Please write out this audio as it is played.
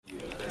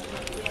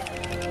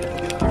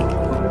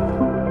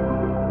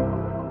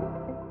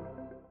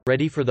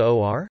Ready for the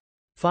OR?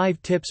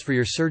 5 Tips for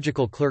Your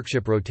Surgical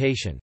Clerkship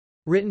Rotation.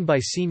 Written by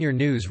Senior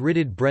News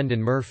Ridded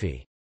Brendan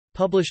Murphy.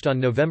 Published on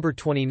November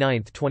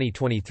 29,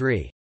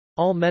 2023.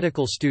 All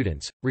medical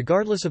students,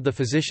 regardless of the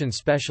physician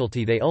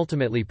specialty they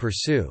ultimately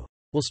pursue,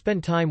 will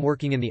spend time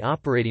working in the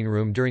operating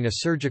room during a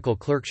surgical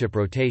clerkship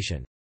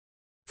rotation.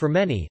 For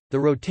many, the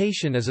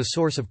rotation is a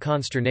source of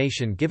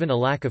consternation given a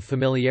lack of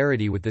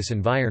familiarity with this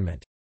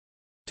environment.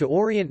 To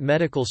orient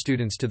medical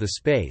students to the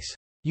space,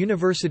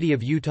 University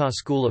of Utah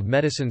School of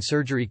Medicine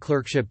Surgery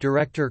Clerkship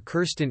Director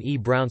Kirsten E.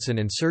 Brownson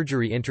and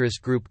Surgery Interest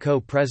Group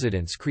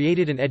co-presidents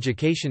created an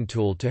education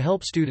tool to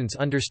help students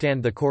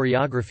understand the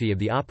choreography of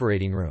the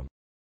operating room.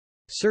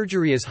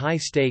 Surgery is high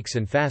stakes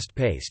and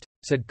fast-paced,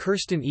 said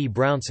Kirsten E.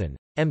 Brownson,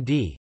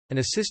 MD, an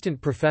assistant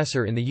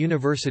professor in the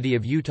University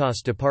of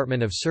Utah's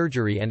Department of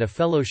Surgery and a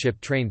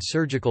fellowship-trained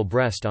surgical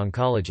breast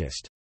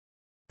oncologist.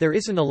 There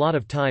isn't a lot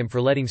of time for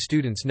letting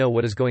students know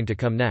what is going to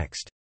come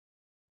next.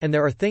 And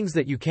there are things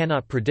that you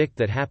cannot predict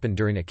that happen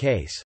during a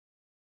case.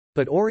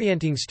 But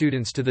orienting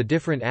students to the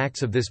different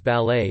acts of this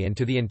ballet and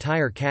to the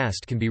entire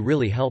cast can be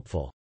really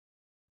helpful.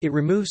 It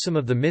removes some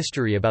of the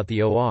mystery about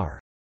the OR.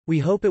 We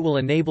hope it will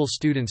enable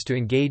students to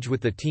engage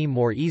with the team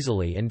more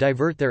easily and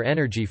divert their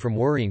energy from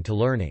worrying to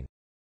learning.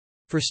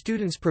 For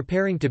students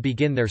preparing to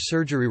begin their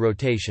surgery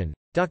rotation,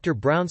 Dr.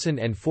 Brownson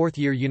and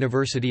fourth-year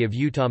University of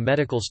Utah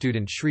medical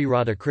student Sri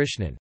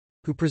Radhakrishnan,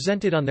 who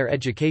presented on their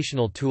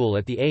educational tool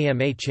at the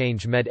AMA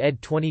Change Med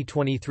Ed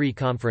 2023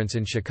 conference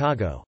in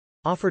Chicago,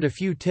 offered a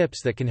few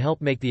tips that can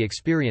help make the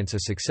experience a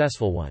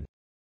successful one.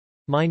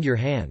 Mind your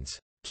hands.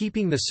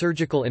 Keeping the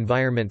surgical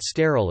environment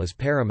sterile is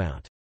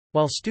paramount.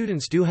 While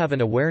students do have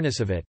an awareness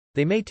of it,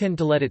 they may tend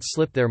to let it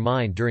slip their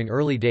mind during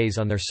early days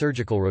on their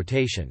surgical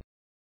rotation.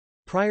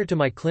 Prior to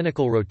my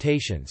clinical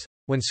rotations,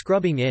 when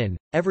scrubbing in,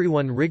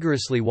 everyone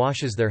rigorously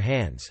washes their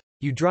hands,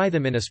 you dry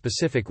them in a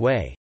specific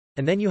way,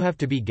 and then you have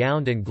to be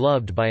gowned and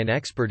gloved by an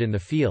expert in the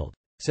field,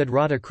 said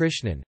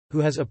Radhakrishnan, who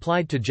has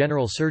applied to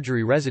general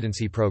surgery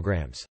residency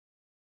programs.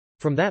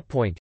 From that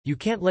point, you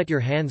can't let your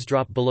hands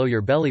drop below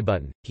your belly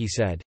button, he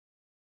said.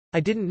 I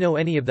didn't know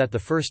any of that the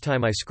first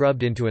time I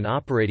scrubbed into an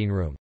operating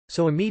room,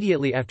 so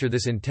immediately after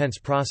this intense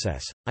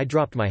process, I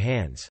dropped my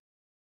hands.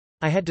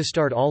 I had to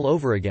start all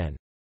over again.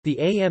 The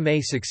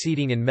AMA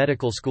Succeeding in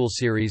Medical School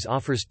series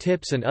offers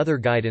tips and other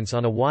guidance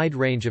on a wide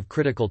range of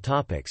critical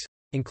topics,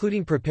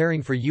 including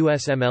preparing for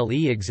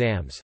USMLE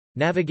exams,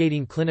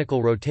 navigating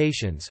clinical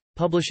rotations,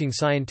 publishing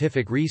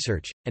scientific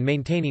research, and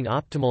maintaining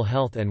optimal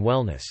health and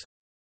wellness.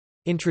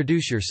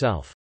 Introduce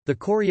yourself. The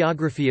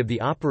choreography of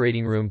the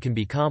operating room can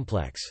be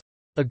complex.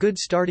 A good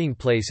starting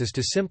place is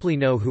to simply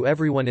know who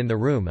everyone in the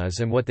room is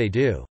and what they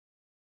do.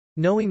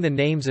 Knowing the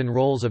names and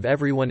roles of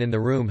everyone in the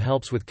room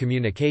helps with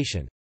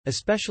communication,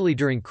 especially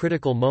during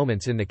critical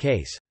moments in the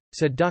case,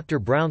 said Dr.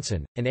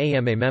 Brownson, an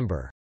AMA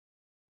member.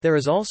 There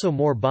is also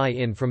more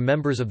buy-in from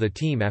members of the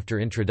team after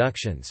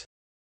introductions.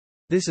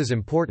 This is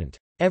important.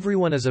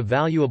 Everyone is a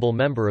valuable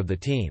member of the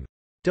team.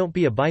 Don't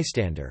be a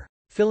bystander.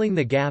 Filling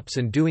the gaps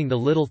and doing the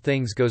little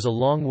things goes a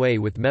long way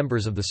with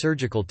members of the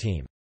surgical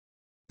team.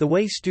 The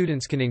way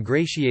students can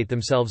ingratiate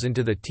themselves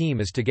into the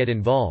team is to get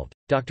involved,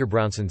 Dr.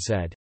 Brownson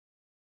said.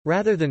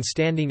 Rather than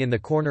standing in the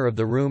corner of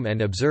the room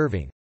and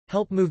observing,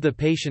 help move the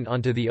patient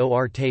onto the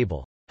OR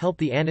table, help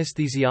the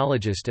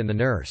anesthesiologist and the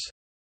nurse.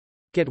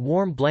 Get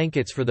warm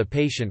blankets for the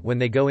patient when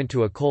they go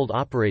into a cold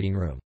operating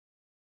room.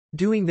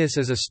 Doing this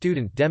as a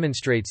student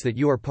demonstrates that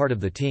you are part of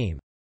the team.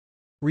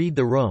 Read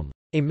the room.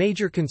 A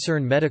major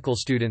concern medical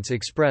students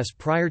express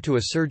prior to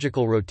a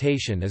surgical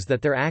rotation is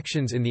that their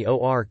actions in the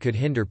OR could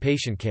hinder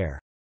patient care.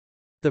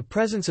 The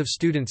presence of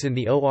students in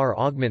the OR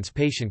augments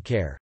patient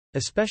care,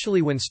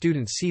 especially when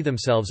students see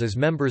themselves as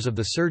members of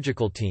the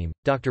surgical team,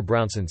 Dr.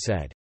 Brownson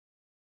said.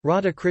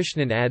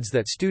 Radhakrishnan adds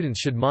that students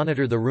should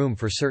monitor the room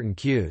for certain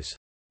cues.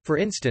 For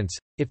instance,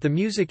 if the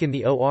music in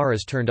the OR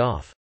is turned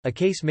off, a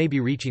case may be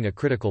reaching a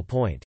critical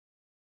point.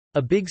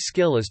 A big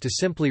skill is to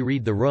simply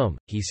read the room,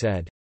 he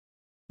said.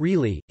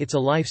 Really, it's a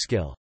life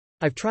skill.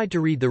 I've tried to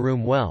read the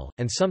room well,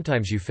 and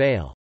sometimes you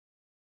fail.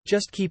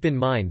 Just keep in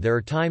mind there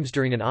are times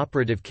during an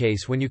operative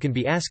case when you can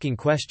be asking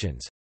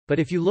questions, but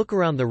if you look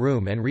around the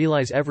room and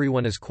realize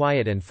everyone is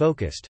quiet and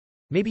focused,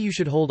 maybe you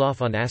should hold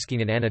off on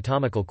asking an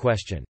anatomical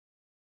question.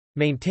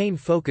 Maintain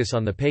focus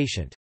on the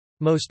patient.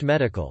 Most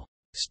medical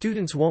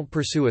students won't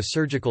pursue a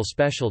surgical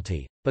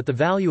specialty, but the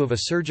value of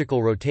a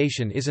surgical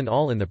rotation isn't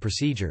all in the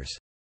procedures.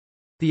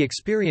 The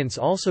experience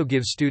also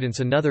gives students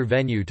another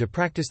venue to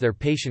practice their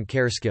patient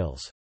care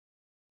skills.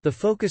 The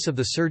focus of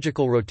the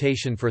surgical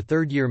rotation for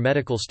third-year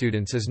medical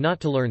students is not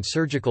to learn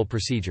surgical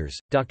procedures,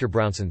 Dr.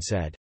 Brownson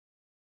said.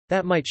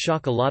 That might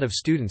shock a lot of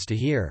students to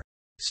hear.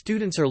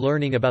 Students are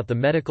learning about the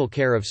medical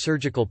care of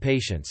surgical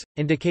patients,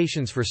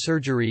 indications for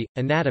surgery,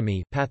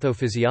 anatomy,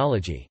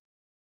 pathophysiology.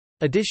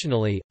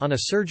 Additionally, on a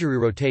surgery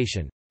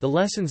rotation, the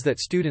lessons that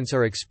students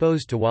are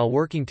exposed to while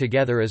working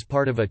together as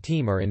part of a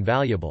team are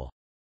invaluable.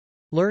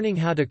 Learning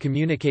how to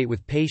communicate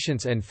with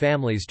patients and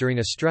families during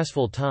a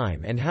stressful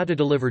time and how to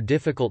deliver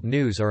difficult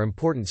news are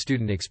important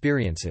student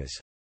experiences.